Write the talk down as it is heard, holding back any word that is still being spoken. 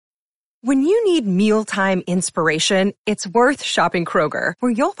When you need mealtime inspiration, it's worth shopping Kroger,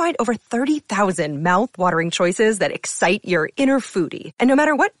 where you'll find over 30,000 mouth-watering choices that excite your inner foodie. And no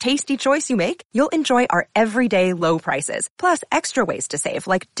matter what tasty choice you make, you'll enjoy our everyday low prices, plus extra ways to save,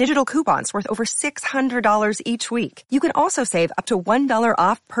 like digital coupons worth over $600 each week. You can also save up to $1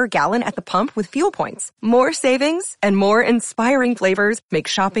 off per gallon at the pump with fuel points. More savings and more inspiring flavors make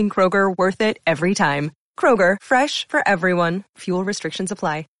shopping Kroger worth it every time. Kroger, fresh for everyone. Fuel restrictions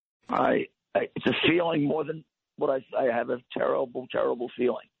apply. It's a feeling more than what I have a terrible, terrible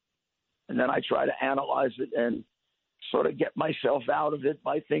feeling. And then I try to analyze it and sort of get myself out of it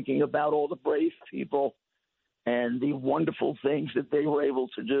by thinking about all the brave people and the wonderful things that they were able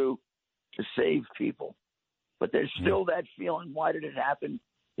to do to save people. But there's still that feeling, why did it happen?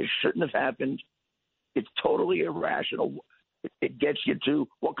 It shouldn't have happened. It's totally irrational. It gets you to,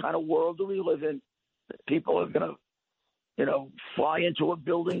 what kind of world do we live in? That people are going to fly into a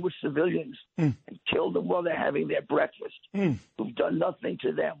building with civilians and kill them while they're having their breakfast. Who've done nothing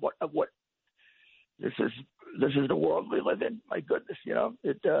to them. What? This is the world we live in. My goodness,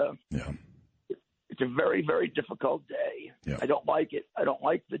 it's a very, very difficult day. Yeah. I don't like it. I don't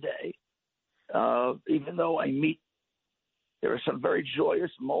like the day. Even though there are some very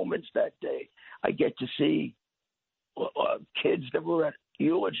joyous moments that day. I get to see kids that were at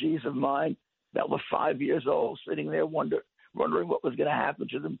eulogies of mine that were 5 years old, sitting there wondering what was going to happen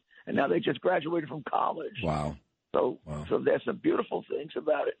to them, and now they just graduated from college. Wow. So there's some beautiful things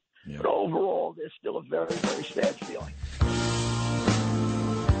about it, but overall, there's still a very, very sad feeling.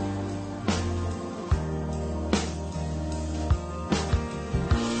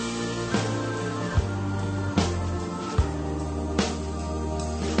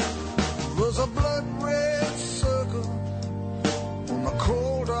 There's a blood red circle on the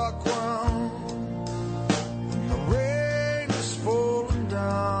cold dark ground.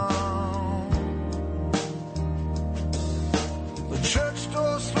 Church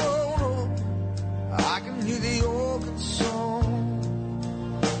doors thrown open, I can hear the organ song.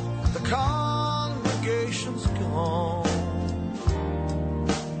 The congregation's gone.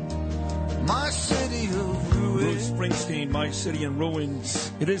 My city of ruins. Bruce Springsteen, My City in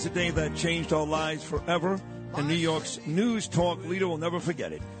Ruins. It is a day that changed our lives forever, and New York's news talk leader will never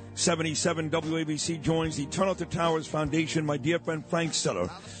forget it. 77 WABC joins the Tunnel to Towers Foundation, my dear friend Frank Stiller,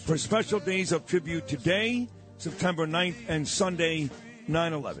 for special days of tribute today, September 9th, and Sunday,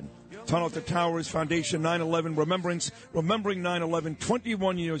 9/11. Tunnel to Towers Foundation 9/11 Remembrance, remembering 9/11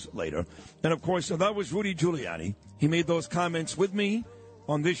 21 years later. And, of course, that was Rudy Giuliani. He made those comments with me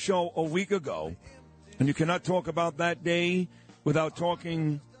on this show a week ago. And you cannot talk about that day without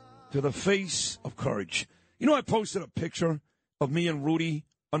talking to the face of courage. I posted a picture of me and Rudy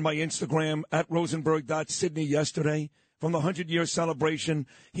on my Instagram at rosenberg.sydney yesterday from the 100-year celebration.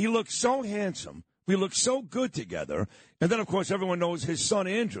 He looked so handsome. We look so good together. And then, of course, everyone knows his son,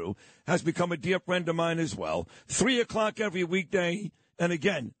 Andrew, has become a dear friend of mine as well. 3 o'clock every weekday. And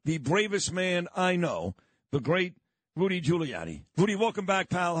again, the bravest man I know, the great Rudy Giuliani. Rudy, welcome back,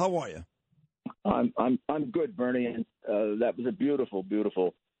 pal. How are you? I'm good, Bernie. And that was a beautiful,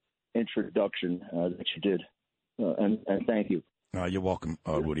 beautiful introduction that you did. And thank you. You're welcome,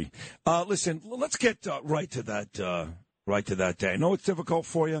 Rudy. Listen, let's get right to that day. I know it's difficult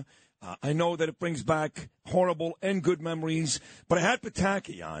for you. I know that it brings back horrible and good memories, but I had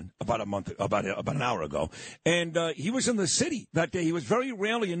Pataki on about an hour ago, and he was in the city that day. He was very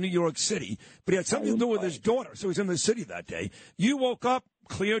rarely in New York City, but he had something to do with his daughter, so he was in the city that day. You woke up,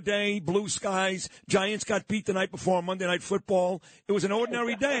 clear day, blue skies, Giants got beat the night before on Monday Night Football. It was an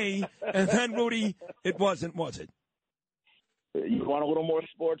ordinary day, and then, Rudy, it wasn't, was it? You want a little more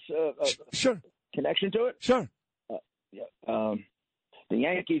sports sure. connection to it? Sure. The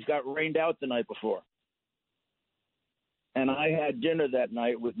Yankees got rained out the night before. And I had dinner that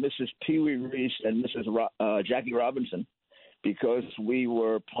night with Mrs. Pee Wee Reese and Mrs. Jackie Robinson because we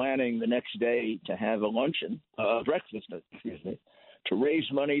were planning the next day to have a breakfast, to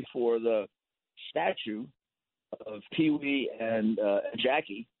raise money for the statue of Pee Wee and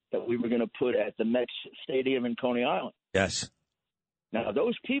Jackie that we were going to put at the Mets Stadium in Coney Island. Yes. Now,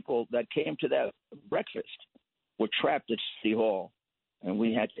 those people that came to that breakfast were trapped at City Hall. And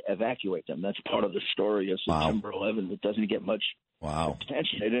we had to evacuate them. That's part of the story of September 11th. It doesn't get much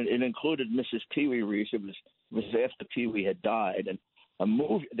attention. It included Mrs. Pee Wee Reese. It was after Pee Wee had died, and a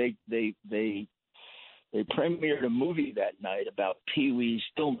movie. They premiered a movie that night about Pee Wee's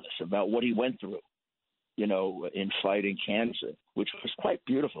illness, about what he went through, in fighting cancer, which was quite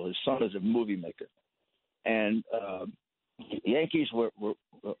beautiful. His son is a movie maker, and the Yankees were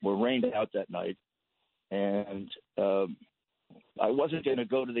rained out that night, and I wasn't going to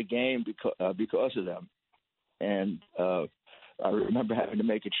go to the game because of them. And I remember having to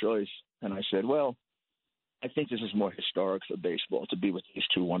make a choice. And I said, well, I think this is more historic for baseball to be with these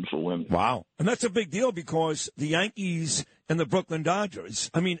two wonderful women. Wow. And that's a big deal because the Yankees and the Brooklyn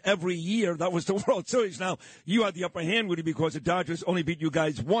Dodgers, I mean, every year that was the World Series. Now, you had the upper hand, Woody, because the Dodgers only beat you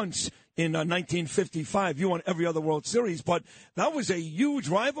guys once in 1955. You won every other World Series, but that was a huge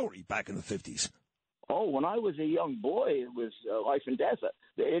rivalry back in the 50s. Oh, when I was a young boy, it was life and death.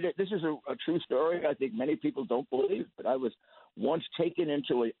 This is a true story. I think many people don't believe, but I was once taken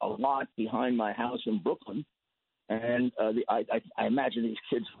into a lot behind my house in Brooklyn, and I imagine these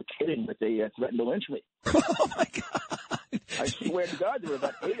kids were kidding, but they threatened to lynch me. Oh, my God. I swear to God, there were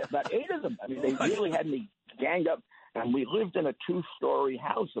about eight of them. I mean, they really had me ganged up. And we lived in a two-story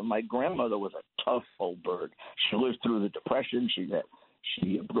house, and my grandmother was a tough old bird. She lived through the Depression.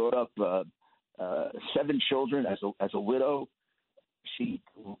 She brought up 7 children as a widow. She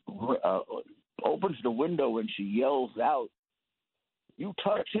opens the window and she yells out, "You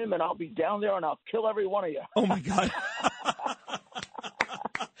touch him and I'll be down there and I'll kill every one of you." Oh, my God.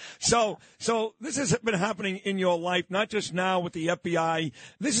 So this has been happening in your life, not just now with the FBI.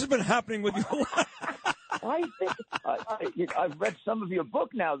 This has been happening with your life. I think I've read some of your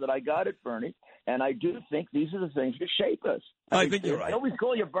book now that I got it, Bernie, and I do think these are the things that shape us. I think you're right. I always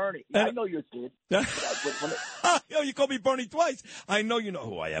call you Bernie. I know you're kid. You call me Bernie twice. I know you know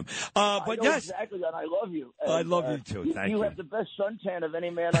who I am. But I know yes, exactly, and I love you. And, I love you too. Thank you. You have the best suntan of any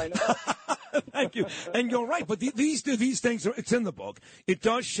man I know. Thank you. And you're right. But these things, it's in the book. It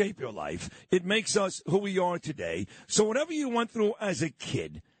does shape your life. It makes us who we are today. So whatever you went through as a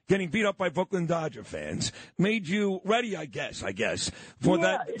kid, getting beat up by Brooklyn Dodger fans, made you ready, I guess, for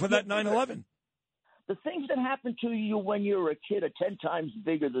that 9/11. The things that happen to you when you were a kid are 10 times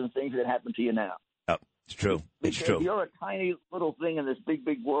bigger than the things that happen to you now. Oh, it's true. It's true. You're a tiny little thing in this big,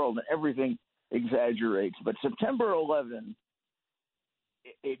 big world, and everything exaggerates. But September 11,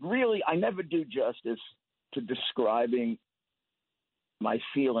 it really, I never do justice to describing my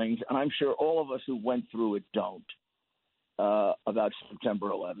feelings, and I'm sure all of us who went through it don't, about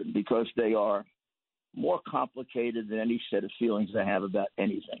September 11, because they are more complicated than any set of feelings I have about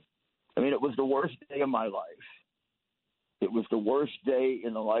anything. I mean, it was the worst day of my life. It was the worst day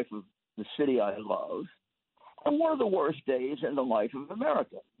in the life of the city I love, and one of the worst days in the life of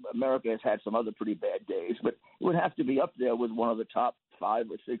America. America has had some other pretty bad days, but it would have to be up there with one of the top 5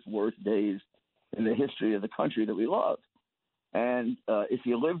 or 6 worst days in the history of the country that we love. And if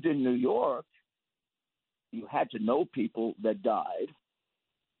you lived in New York, you had to know people that died,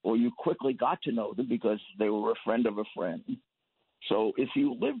 or you quickly got to know them because they were a friend of a friend. So if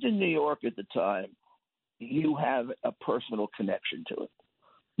you lived in New York at the time, you have a personal connection to it,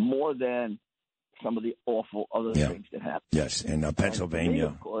 more than some of the awful other things that happened. Yes, in Pennsylvania.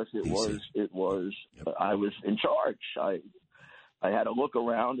 And for me, of course, it was. Yep. I was in charge. I had to look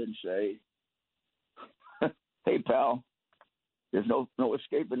around and say, "Hey, pal, there's no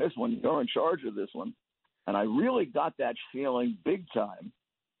escaping this one. You're in charge of this one." And I really got that feeling big time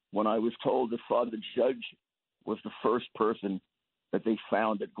when I was told that Father Judge was the first person that they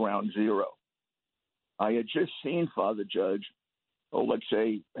found at Ground Zero. I had just seen Father Judge, let's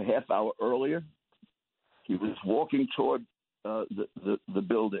say a half hour earlier. He was walking toward the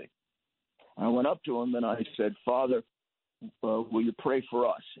building. I went up to him and I said, "Father, will you pray for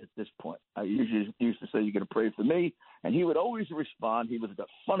us at this point?" I usually used to say, "You're going to pray for me." And he would always respond. He was the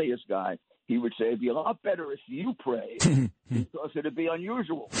funniest guy. He would say, "It'd be a lot better if you prayed because it'd be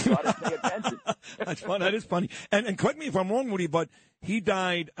unusual. You got to pay attention." That's fun. That is funny. And correct me if I'm wrong, Woody, but he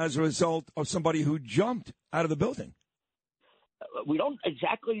died as a result of somebody who jumped out of the building. We don't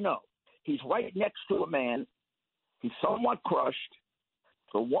exactly know. He's right next to a man. He's somewhat crushed.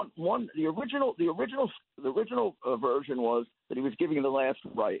 So the original version was that he was giving the last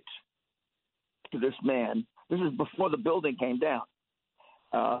rites to this man. This is before the building came down.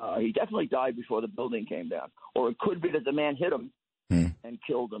 He definitely died before the building came down. Or it could be that the man hit him and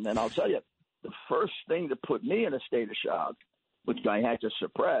killed him. And I'll tell you, the first thing that put me in a state of shock, which I had to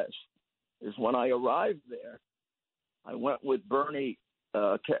suppress, is when I arrived there, I went with Bernie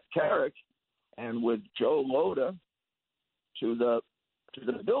Carrick and with Joe Loda to the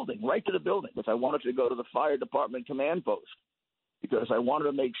building, right to the building, because I wanted to go to the fire department command post, because I wanted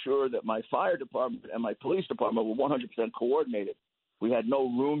to make sure that my fire department and my police department were 100% coordinated. We had no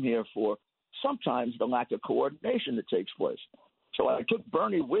room here for sometimes the lack of coordination that takes place. So I took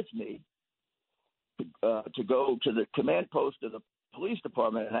Bernie with me to go to the command post of the police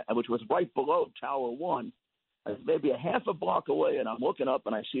department, which was right below Tower 1. Maybe a half a block away, and I'm looking up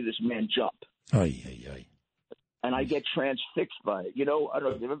and I see this man jump. Ay. and I get transfixed by it. You know, I don't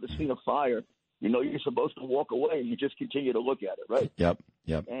know if you've ever seen a fire. You know, you're supposed to walk away, and you just continue to look at it, right? Yep.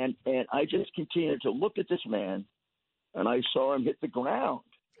 And I just continued to look at this man, and I saw him hit the ground.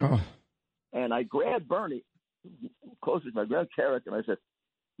 Oh. And I grabbed Bernie, closest, I grabbed Carrick, and I said,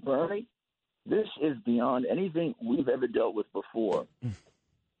 Bernie, this is beyond anything we've ever dealt with before.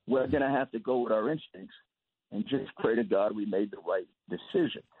 We're going to have to go with our instincts and just pray to God we made the right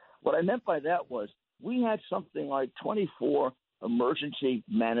decision. What I meant by that was we had something like 24 emergency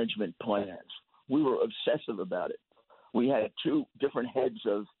management plans. We were obsessive about it. We had two different heads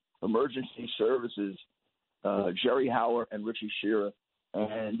of emergency services, Jerry Hauer and Richie Shearer,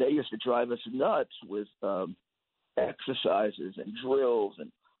 and they used to drive us nuts with exercises and drills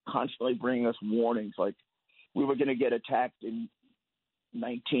and constantly bringing us warnings like we were going to get attacked in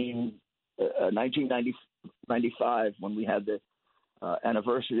 1995 when we had the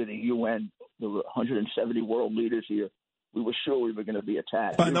anniversary of the UN. There were 170 world leaders here. We were sure we were going to be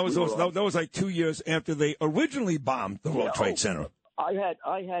attacked. But that was like 2 years after they originally bombed the World Trade Center. I had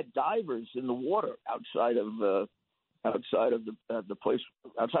divers in the water outside of the place,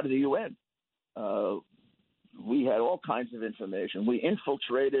 outside of the UN. We had all kinds of information. We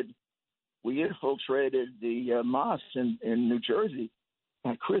infiltrated the mosques in New Jersey,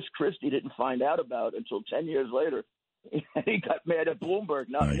 and Chris Christie didn't find out about it until 10 years later. He got mad at Bloomberg,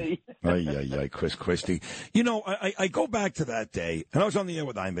 not me. Chris Christie. You know, I go back to that day, and I was on the air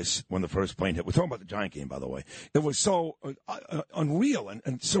with Imus when the first plane hit. We're talking about the Giant game, by the way. It was so unreal and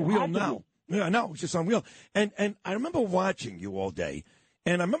surreal now. Yeah, I know. It was just unreal. And I remember watching you all day.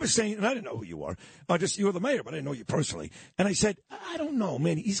 And I remember saying, and I didn't know who you are, just you were the mayor, but I didn't know you personally. And I said, I don't know,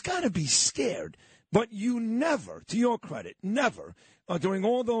 man, he's got to be scared. But you never, to your credit, never, during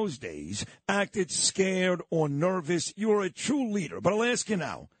all those days, acted scared or nervous. You were a true leader. But I'll ask you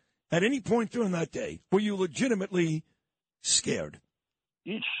now, at any point during that day, were you legitimately scared?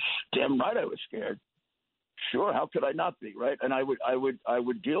 You're damn right I was scared. Sure, how could I not be, right? And I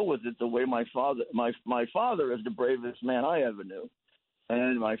would deal with it the way my father is the bravest man I ever knew.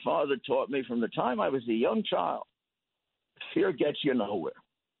 And my father taught me from the time I was a young child, fear gets you nowhere.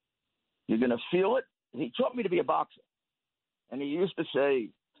 You're going to feel it. He taught me to be a boxer. And he used to say,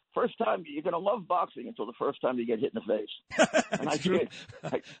 first time, you're going to love boxing until the first time you get hit in the face. And I did.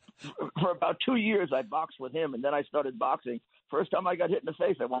 For about 2 years, I boxed with him, and then I started boxing. First time I got hit in the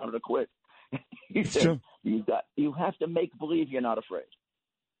face, I wanted to quit. He said, you have to make believe you're not afraid.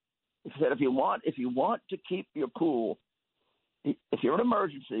 He said, if you want to keep your cool, if you're in an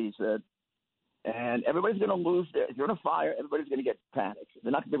emergency, he said, and everybody's going to lose if you're in a fire, everybody's going to get panic.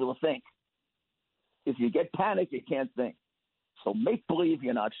 They're not going to be able to think. If you get panic, you can't think. So make believe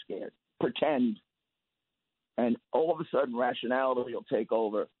you're not scared. Pretend. And all of a sudden, rationality will take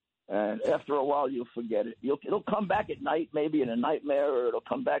over. And after a while, you'll forget it. It'll come back at night, maybe in a nightmare, or it'll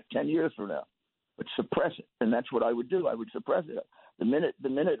come back 10 years from now. But suppress it. And that's what I would do. I would suppress it. The minute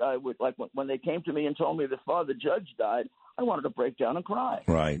I would, like when they came to me and told me the father judge died, I wanted to break down and cry.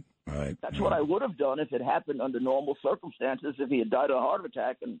 Right. That's what I would have done if it happened under normal circumstances. If he had died of a heart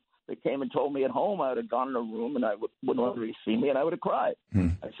attack and they came and told me at home, I would have gone in a room and I wouldn't let him see me and I would have cried.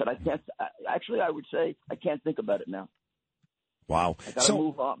 I said, I can't. Actually, I would say I can't think about it now. Wow. I got to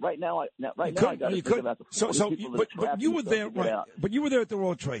move on. Right now, I got to think about the people but you were there, right? But you were there at the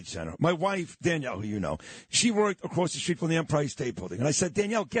World Trade Center. My wife, Danielle, who you know, she worked across the street from the Empire State Building. And I said,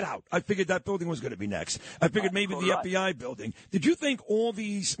 Danielle, get out. I figured that building was going to be next. I figured maybe the FBI building. Did you think all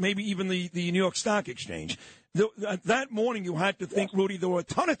these, maybe even the New York Stock Exchange, that morning you had to think, Rudy, there were a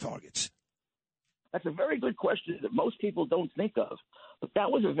ton of targets? That's a very good question that most people don't think of. But that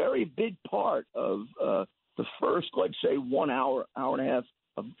was a very big part of the first, let's say, 1 hour, hour and a half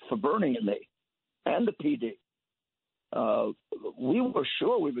for Bernie and me and the PD. We were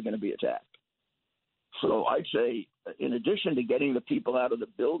sure we were going to be attacked. So I'd say, in addition to getting the people out of the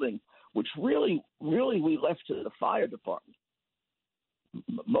building, which really we left to the fire department,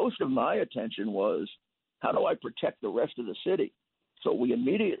 most of my attention was, how do I protect the rest of the city? So we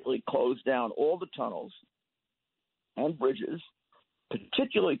immediately closed down all the tunnels and bridges,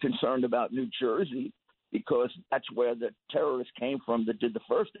 particularly concerned about New Jersey, because that's where the terrorists came from that did the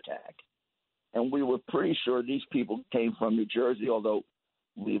first attack. And we were pretty sure these people came from New Jersey, although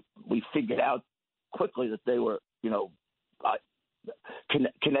we figured out quickly that they were,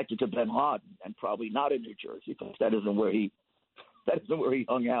 connected to bin Laden and probably not in New Jersey, because that isn't where he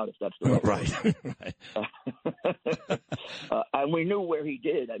hung out, if that's the right. And we knew where he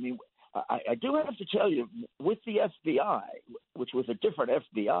did. I mean, I do have to tell you, with the FBI, which was a different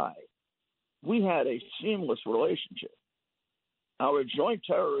FBI, we had a seamless relationship. our Joint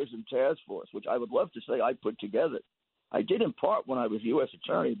Terrorism Task Force, which I would love to say I put together. I did in part when I was U.S.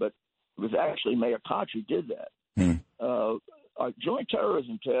 Attorney, but it was actually Mayor Koch who did that. Our Joint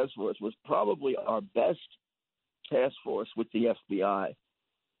Terrorism Task Force was probably our best task force with the FBI.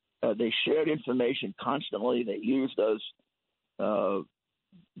 They shared information constantly. They used us. When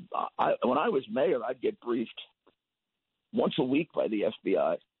I was mayor, I'd get briefed once a week by the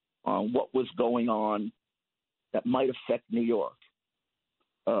FBI on what was going on that might affect New York.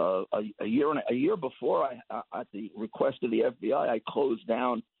 A year before, at the request of the FBI, I closed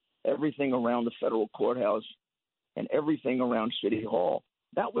down everything around the federal courthouse and everything around City Hall.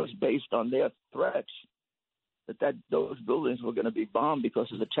 That was based on their threats that those buildings were going to be bombed because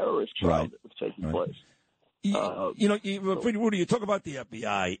of the terrorist trial that was taking place. Rudy, you talk about the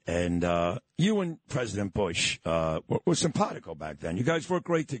FBI, and you and President Bush were simpatico back then. You guys worked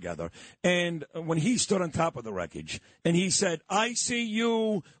great together. And when he stood on top of the wreckage and he said, I see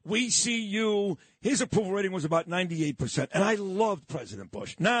you, we see you, his approval rating was about 98%. And I loved President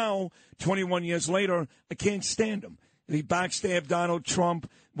Bush. Now, 21 years later, I can't stand him. He backstabbed Donald Trump,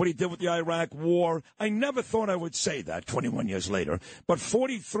 what he did with the Iraq war. I never thought I would say that 21 years later. But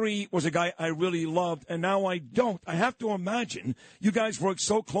 43 was a guy I really loved, and now I don't. I have to imagine you guys worked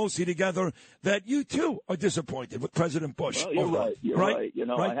so closely together that you, too, are disappointed with President Bush. Well, you're right. You're right. You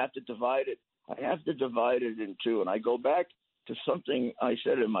know, right? I have to divide it. I have to divide it in two. And I go back to something I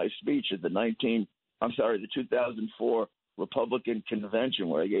said in my speech at the 2004 Republican convention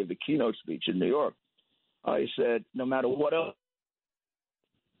where I gave the keynote speech in New York. I said, no matter what else,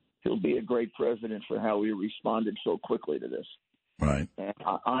 he'll be a great president for how he responded so quickly to this. Right. And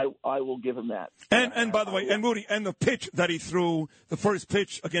I will give him that. And by the way, and Rudy, and the pitch that he threw, the first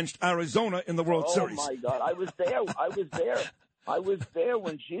pitch against Arizona in the World Series. Oh, my God. I was there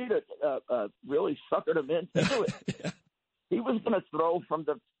when Jeter really suckered him into it. Yeah. He was going to throw from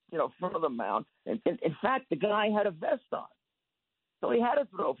the front of the mound. And in fact, the guy had a vest on. So he had to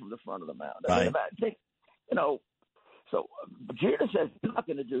throw from the front of the mound. Right. I think, so Jeter says he's not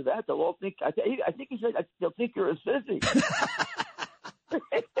going to do that. They'll all think. I think he said they'll think you're a sissy.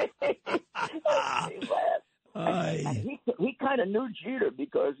 He kind of knew Jeter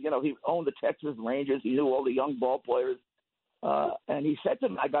because he owned the Texas Rangers. He knew all the young ball players, and he said to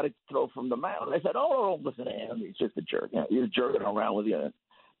me, "I got to throw from the mound." I said, "Oh, don't listen to him. He's just a jerk. He's jerking around with you."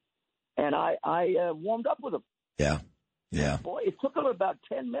 And I warmed up with him. Yeah. Yeah. Boy, it took him about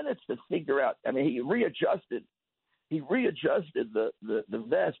 10 minutes to figure out. I mean, he readjusted the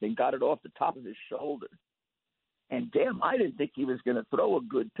vest and got it off the top of his shoulder. And damn, I didn't think he was going to throw a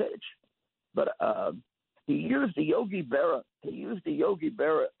good pitch. But he used the Yogi Berra. He used the Yogi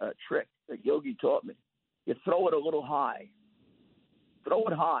Berra trick that Yogi taught me. You throw it a little high. Throw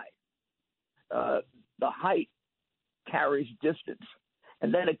it high. The height carries distance.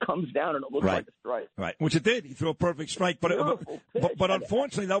 And then it comes down and it looks like a strike. Right, which it did. He threw a perfect strike. But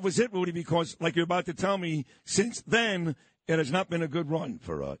unfortunately, that was it, Rudy, because like you're about to tell me, since then, it has not been a good run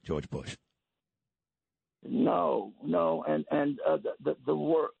for George Bush. No. And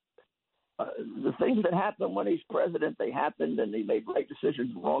the things that happen when he's president, they happened, and he made right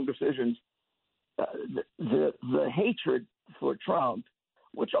decisions, wrong decisions. The hatred for Trump,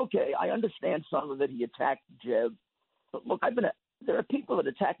 which, okay, I understand some of it. He attacked Jeb. But look, there are people that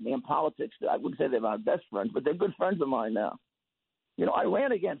attack me in politics that I wouldn't say they're my best friends, but they're good friends of mine now. I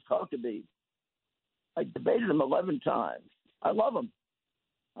ran against Huckabee. I debated him 11 times. I love him.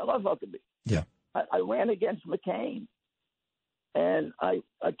 I love Huckabee. Yeah. I ran against McCain, and I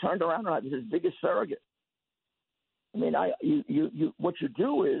turned around and I was his biggest surrogate. I mean, what you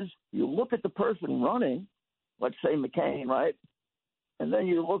do is you look at the person running, let's say McCain, right, and then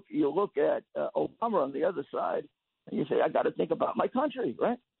you look at Obama on the other side. And you say, I got to think about my country,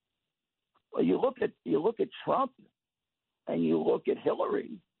 right? Well, you look at Trump, and you look at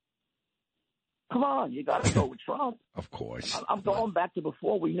Hillary. Come on, you got to go with Trump. Of course. I'm going back to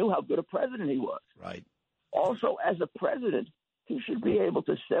before we knew how good a president he was. Right. Also, as a president, he should be able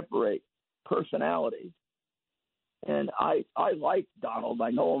to separate personality. And I like Donald.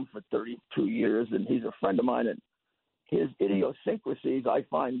 I know him for 32 years, and he's a friend of mine. And his idiosyncrasies I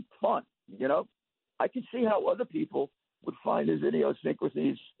find fun, I can see how other people would find his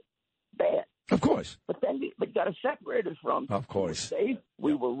idiosyncrasies bad. Of course. But then you got to separate it from. Of course. We were safe.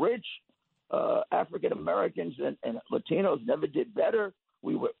 We were rich. African Americans and Latinos never did better.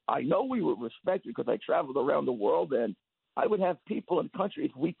 I know we were respected because I traveled around the world, and I would have people in countries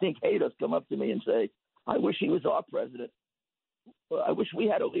we think hate us come up to me and say, I wish he was our president. I wish we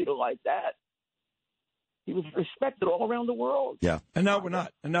had a leader like that. He was respected all around the world. Yeah, and now we're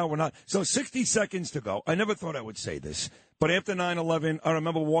not. So 60 seconds to go. I never thought I would say this, But after 9/11, I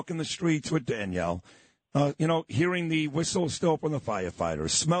remember walking the streets with Danielle, hearing the whistle still from the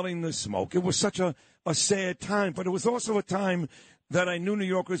firefighters, smelling the smoke. It was such a sad time, but it was also a time that I knew New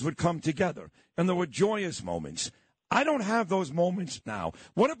Yorkers would come together, and there were joyous moments. I don't have those moments now.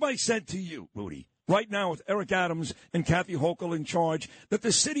 What if I said to you, Rudy, right now with Eric Adams and Kathy Hochul in charge, that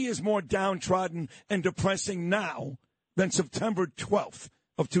the city is more downtrodden and depressing now than September 12th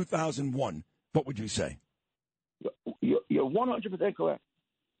of 2001? What would you say? You're 100% correct.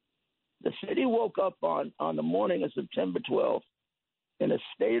 The city woke up on the morning of September 12th in a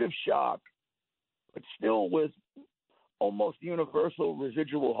state of shock, but still with almost universal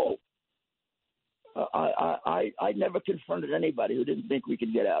residual hope. I never confronted anybody who didn't think we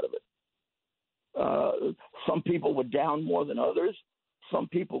could get out of it. Some people were down more than others. Some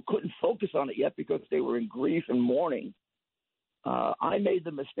people couldn't focus on it yet because they were in grief and mourning. I made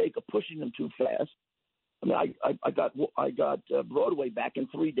the mistake of pushing them too fast. I mean, I got Broadway back in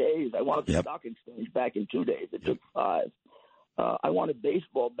 3 days. I wanted the stock exchange back in 2 days. It took 5. I wanted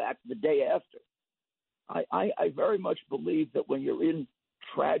baseball back the day after. I very much believe that when you're in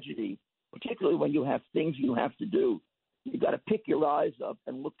tragedy, particularly when you have things you have to do, you got to pick your eyes up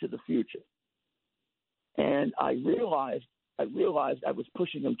and look to the future. And I realized I was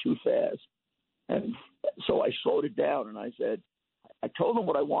pushing them too fast. And so I slowed it down, and I said, I told them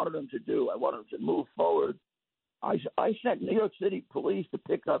what I wanted them to do. I wanted them to move forward. I sent New York City police to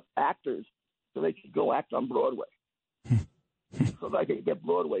pick up actors so they could go act on Broadway, so that I could get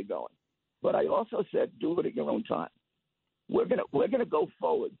Broadway going. But I also said, do it at your own time. We're gonna go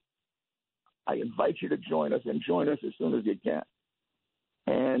forward. I invite you to join us, and join us as soon as you can.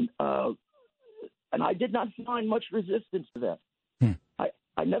 And I did not find much resistance to that.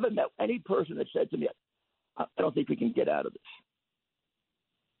 I never met any person that said to me, I don't think we can get out of this.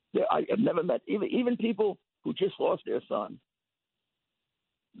 I have never met even people who just lost their son.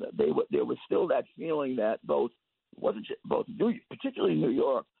 There was still that feeling that particularly New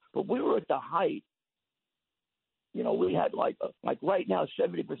York, but we were at the height. We had like right now,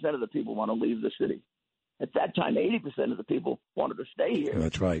 70% of the people want to leave the city. At that time, 80% of the people wanted to stay here.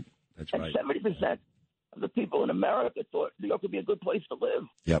 That's right. And 70% of the people in America thought New York would be a good place to live.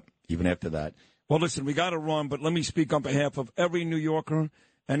 Yep, even after that. Well, listen, we got to run, but let me speak on behalf of every New Yorker,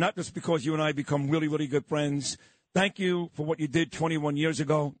 and not just because you and I become really, really good friends. Thank you for what you did 21 years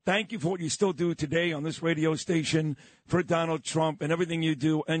ago. Thank you for what you still do today on this radio station for Donald Trump and everything you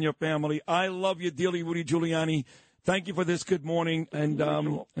do and your family. I love you dearly, Rudy Giuliani. Thank you for this. Good morning, and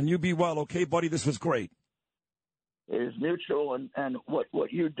you be well, okay, buddy? This was great. It is mutual, and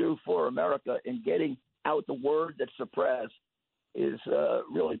what you do for America in getting out the word that's suppressed is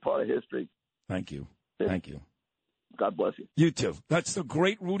really part of history. Thank you. Thank you. God bless you. You too. That's the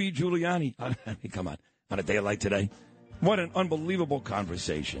great Rudy Giuliani. I mean, come on a day like today. What an unbelievable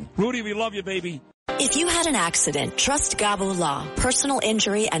conversation. Rudy, we love you, baby. If you had an accident, trust Gabo Law, personal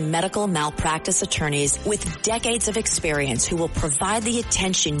injury and medical malpractice attorneys with decades of experience who will provide the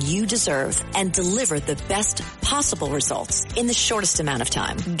attention you deserve and deliver the best possible results in the shortest amount of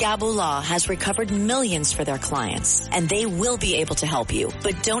time. Gabo Law has recovered millions for their clients, and they will be able to help you.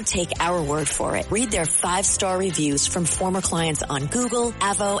 But don't take our word for it. Read their 5-star reviews from former clients on Google,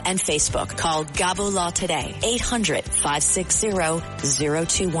 Avo, and Facebook. Call Gabo Law today,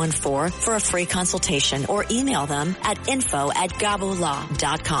 800-560-0214 for a free consultation, or email them at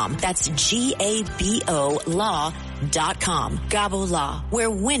info@gabolaw.com. That's GABO law.com. Gabo Law, where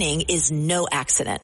winning is no accident.